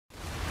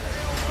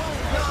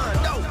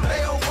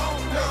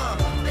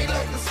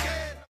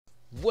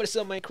what is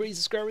up, my crazy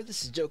subscriber?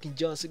 This is Joking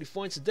John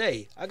 64, and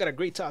today I got a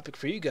great topic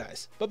for you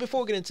guys. But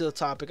before we get into the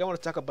topic, I want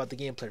to talk about the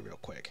gameplay real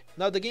quick.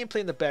 Now, the gameplay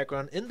in the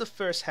background, in the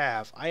first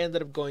half, I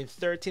ended up going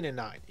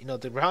 13-9. You know,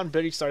 the round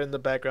barely started in the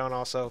background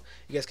also.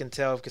 You guys can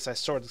tell because I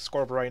sorted the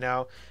scoreboard right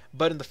now.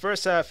 But in the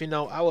first half, you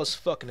know, I was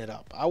fucking it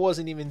up. I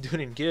wasn't even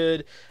doing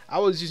good. I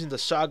was using the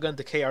shotgun,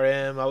 the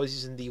KRM, I was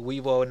using the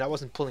Weevo, and I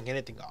wasn't pulling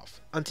anything off.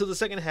 Until the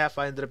second half,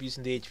 I ended up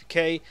using the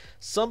HVK.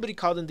 Somebody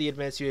called in the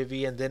advanced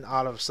UAV, and then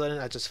all of a sudden,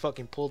 I just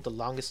fucking pulled the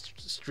longest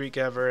streak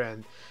ever.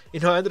 And, you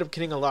know, I ended up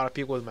killing a lot of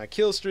people with my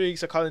kill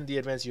streaks. I called in the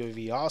advanced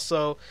UAV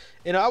also.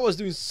 You know, I was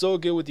doing so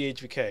good with the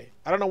HVK.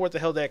 I don't know where the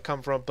hell that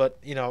come from, but,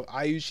 you know,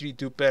 I usually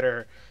do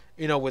better,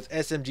 you know, with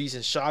SMGs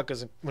and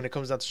shotguns when it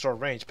comes down to short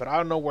range. But I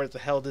don't know where the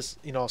hell this,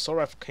 you know, assault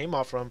rifle came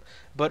off from.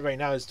 But right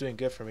now it's doing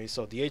good for me.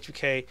 So the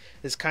HVK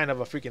is kind of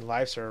a freaking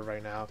lifesaver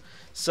right now.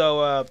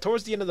 So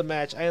towards the end of the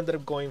match, I ended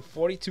up going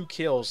 42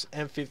 kills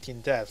and 15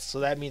 deaths. So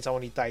that means I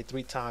only died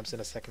 3 times in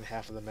the second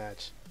half of the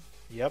match.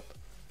 Yep.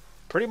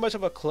 Pretty much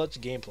of a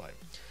clutch gameplay.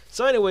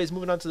 So anyways,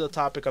 moving on to the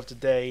topic of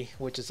today,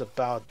 which is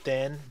about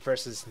then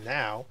versus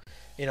now.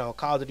 You know,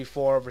 Call of Duty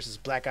 4 versus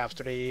Black Ops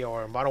 3,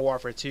 or Modern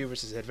Warfare 2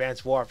 versus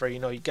Advanced Warfare. You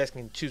know, you guys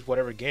can choose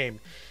whatever game.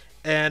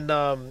 And,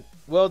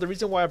 well, the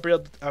reason why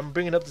I'm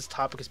bringing up this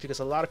topic is because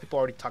a lot of people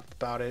already talked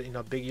about it. You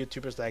know, big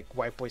YouTubers like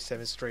Whiteboy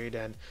 7th Street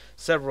and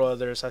several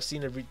others. I've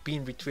seen it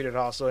being retweeted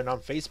also, and on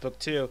Facebook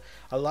too.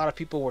 A lot of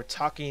people were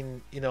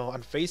talking, you know,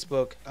 on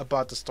Facebook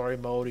about the story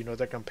mode. You know,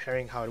 they're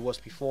comparing how it was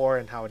before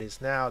and how it is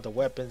now, the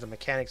weapons, the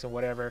mechanics, and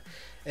whatever.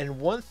 And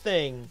one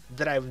thing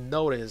that I've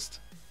noticed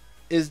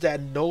is that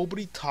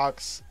nobody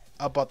talks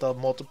about the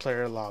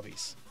multiplayer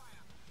lobbies.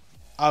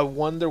 I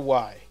wonder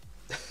why.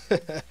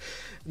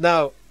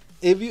 Now,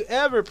 if you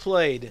ever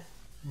played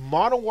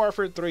Modern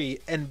Warfare 3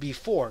 and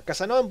before,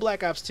 because I know in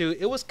Black Ops 2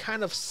 it was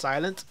kind of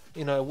silent,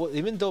 you know,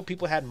 even though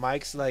people had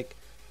mics, like,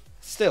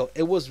 still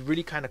it was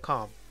really kind of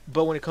calm.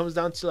 But when it comes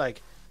down to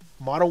like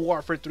Modern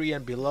Warfare 3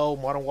 and below,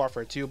 Modern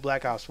Warfare 2,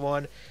 Black Ops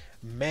 1,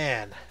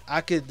 man, I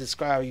could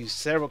describe you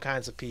several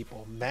kinds of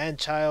people: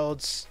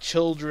 man-childs,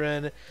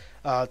 children,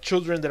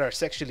 children that are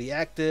sexually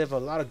active, a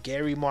lot of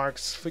Gary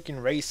marks, freaking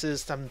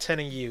racist. I'm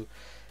telling you,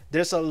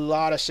 there's a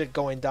lot of shit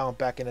going down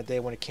back in the day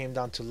when it came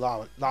down to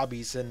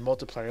lobbies and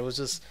multiplayer. It was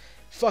just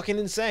fucking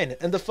insane.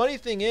 And the funny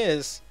thing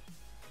is,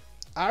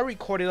 I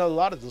recorded a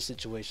lot of those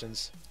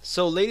situations.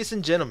 So ladies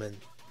and gentlemen,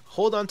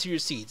 hold on to your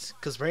seats,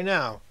 because right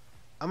now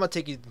I'm gonna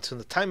take you into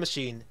the time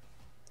machine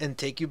and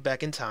take you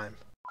back in time.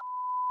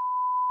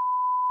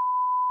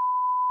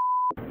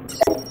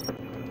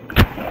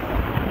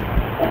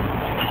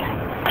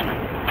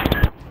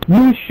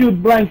 You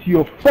shoot blanks,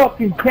 you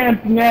fucking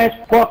camping ass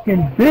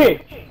fucking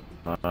bitch.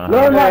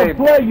 Learn how to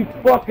play, you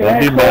fucking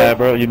ass. You mad,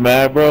 bro? You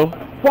mad, bro?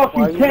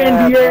 Fucking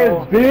candy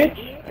ass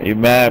bitch. You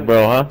mad,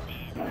 bro, huh?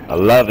 I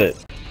love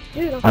it.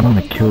 Dude, I'm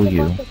gonna kill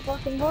you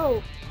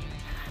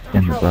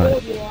in the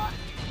butt.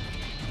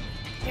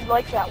 You'd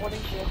like that,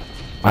 wouldn't you?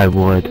 I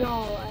would.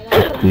 No, I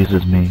It don't.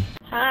 pleases me.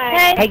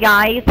 Hi. Hey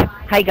guys.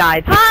 Hey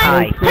guys.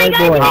 Hi. Hey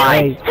guys.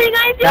 Hi. Hey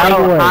guys.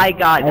 Oh, hi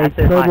guys. I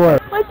said hi.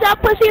 What's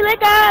up, pussy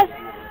licker?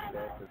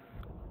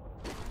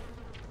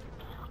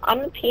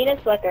 I'm a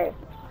penis licker.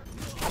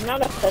 I'm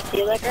not a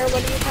pussy licker. What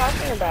are you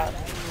talking about?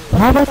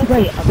 How about you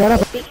guys set up?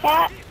 Pussy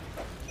cat?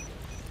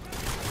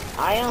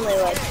 I only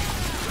like.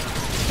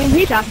 Who are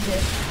you talking to?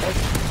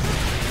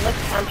 Look,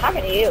 I'm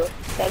talking to you.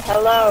 Said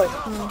hello.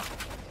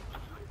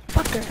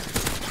 Fucker.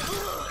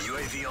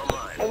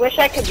 I wish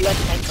I could lick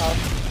myself.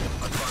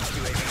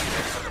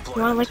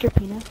 You wanna lick your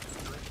penis?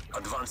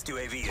 Advanced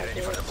UAV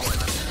ready for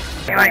deployment.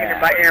 You like to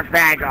bite your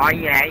fag? Oh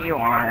yeah, you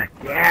are.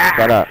 Yeah.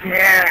 Shut up.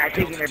 Yeah, I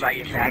think you bite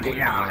your fag.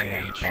 Oh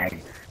yeah, you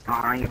fag.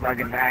 Oh, you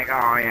fucking fag.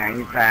 Oh yeah,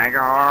 you fag.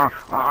 Oh.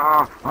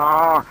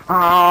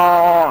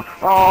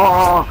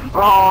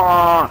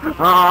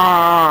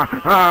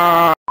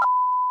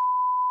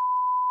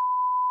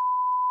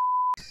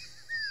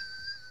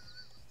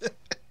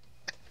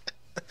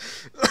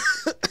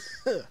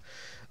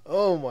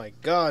 Oh my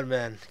god,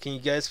 man. Can you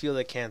guys feel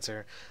the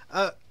cancer?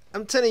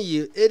 I'm telling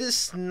you, it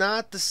is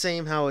not the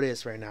same how it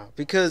is right now.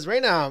 Because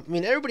right now, I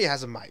mean, everybody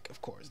has a mic,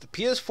 of course. The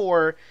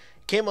PS4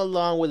 came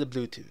along with a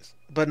Bluetooth,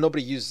 but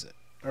nobody uses it.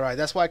 Alright,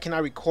 that's why I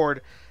cannot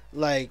record,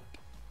 like,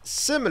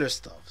 similar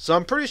stuff. So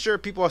I'm pretty sure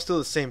people are still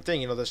the same thing.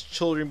 You know, there's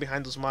children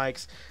behind those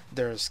mics,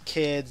 there's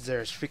kids,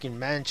 there's freaking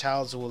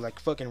man-childs who will like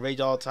fucking rage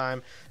all the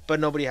time, but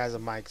nobody has a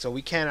mic. So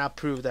we cannot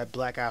prove that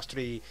Black Ops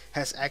 3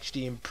 has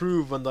actually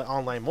improved on the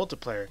online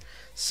multiplayer.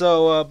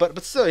 So but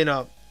still, you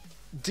know,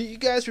 do you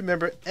guys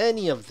remember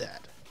any of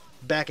that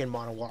back in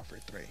Modern Warfare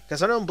 3?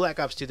 Because I know in Black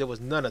Ops 2 there was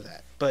none of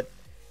that, but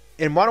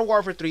in Modern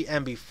Warfare 3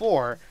 and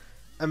before,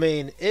 I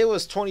mean, it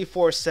was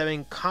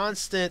 24/7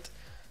 constant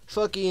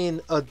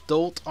fucking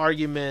adult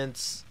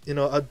arguments, you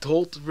know,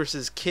 adult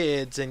versus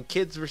kids and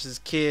kids versus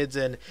kids,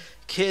 and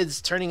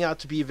kids turning out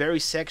to be very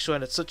sexual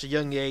and at such a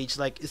young age.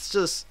 Like, it's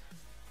just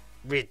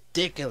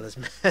ridiculous,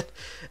 man.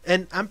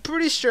 And I'm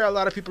pretty sure a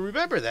lot of people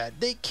remember that.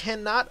 They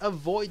cannot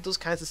avoid those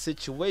kinds of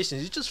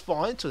situations. You just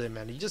fall into them,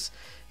 man. You just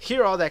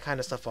hear all that kind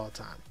of stuff all the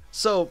time.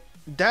 So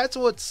that's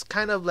what's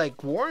kind of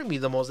like worrying me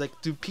the most.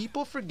 Like, do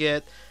people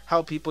forget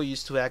how people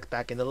used to act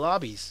back in the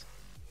lobbies?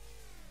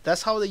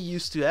 That's how they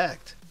used to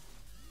act.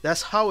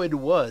 That's how it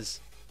was.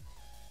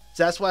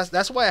 That's why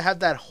I have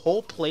that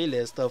whole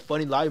playlist of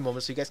funny lobby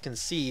moments so you guys can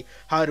see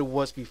how it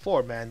was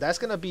before, man. That's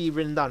gonna be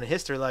written down in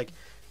history. Like,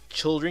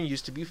 children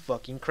used to be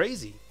fucking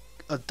crazy.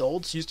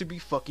 Adults used to be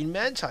fucking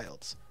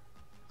man-childs.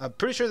 I'm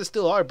pretty sure they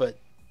still are, but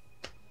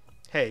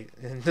hey,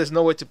 there's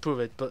no way to prove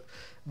it.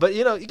 But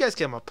you know, you guys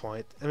get my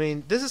point. I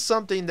mean, this is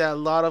something that a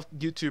lot of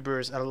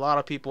YouTubers and a lot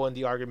of people in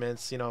the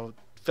arguments, you know,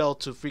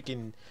 failed to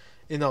freaking,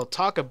 you know,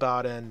 talk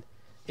about. And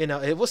you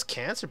know, it was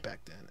cancer back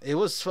then. It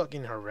was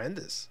fucking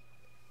horrendous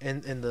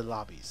in the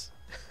lobbies.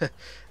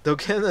 They'll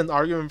get in an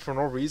argument for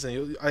no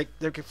reason. Like,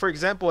 for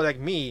example, like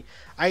me,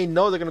 I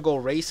know they're gonna go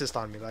racist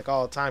on me like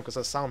all the time because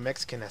I sound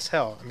Mexican as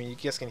hell. I mean, you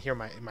guys can hear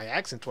my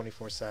accent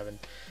 24/7.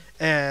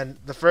 And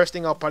the first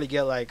thing I'll probably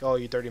get like, oh,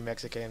 you dirty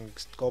Mexican,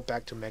 go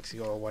back to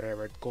Mexico or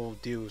whatever, go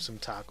do some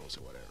tacos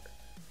or whatever.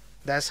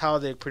 That's how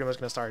they're pretty much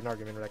gonna start an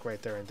argument, like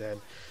right there and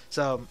then.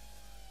 So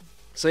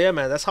yeah,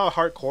 man, that's how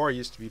hardcore it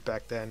used to be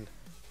back then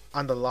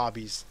on the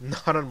lobbies,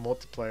 not on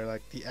multiplayer,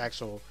 like the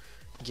actual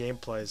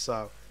gameplay.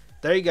 So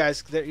there you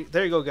guys, there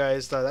you go,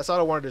 guys. That's all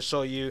I wanted to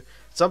show you.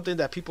 Something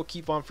that people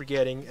keep on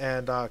forgetting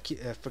and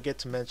forget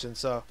to mention.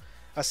 So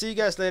I'll see you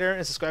guys later,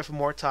 and subscribe for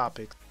more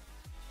topics.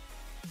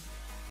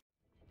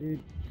 Dude,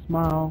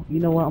 Smile, you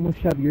know what? I'm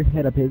gonna shove your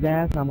head up his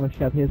ass, and I'm gonna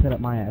shove his head up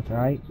my ass,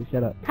 alright? So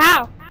shut up.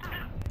 How?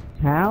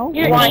 How?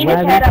 You're going to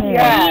head up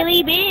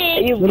really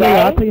big. Are you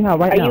gay? I'll tell you how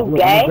right now. You Look,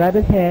 gay? I'm gonna grab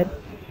his head,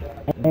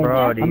 and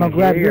Bro, do I'm gonna you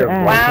grab hear your your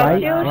ass, Why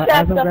right? don't you Right, shut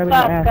as I'm the grabbing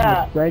fuck your ass, I'm up?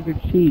 gonna spread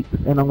your cheeks,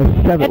 and I'm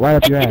gonna shove it right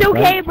up your ass, It's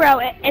okay, right? bro.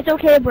 It's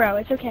okay, bro.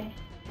 It's okay.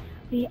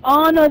 We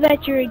all know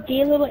that you're a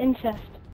gay little incest.